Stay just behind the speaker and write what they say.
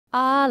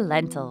Ah,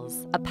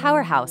 lentils, a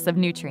powerhouse of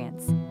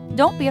nutrients.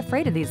 Don't be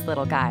afraid of these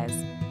little guys.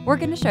 We're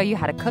going to show you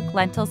how to cook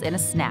lentils in a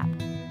snap.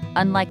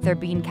 Unlike their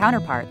bean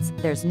counterparts,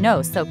 there's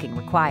no soaking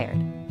required.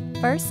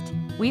 First,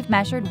 we've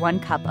measured 1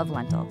 cup of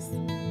lentils.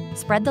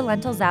 Spread the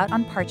lentils out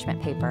on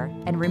parchment paper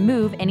and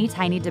remove any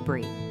tiny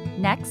debris.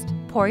 Next,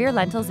 pour your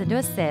lentils into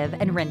a sieve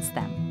and rinse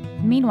them.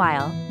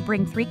 Meanwhile,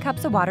 bring 3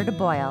 cups of water to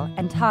boil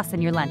and toss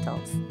in your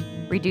lentils.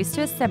 Reduce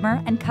to a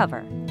simmer and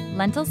cover.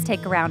 Lentils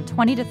take around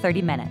 20 to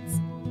 30 minutes.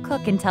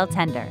 Cook until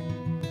tender.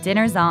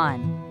 Dinner's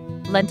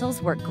on.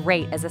 Lentils work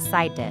great as a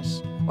side dish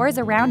or as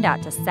a round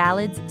out to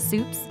salads,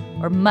 soups,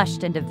 or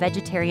mushed into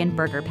vegetarian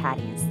burger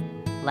patties.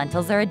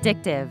 Lentils are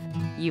addictive.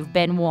 You've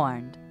been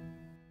warned.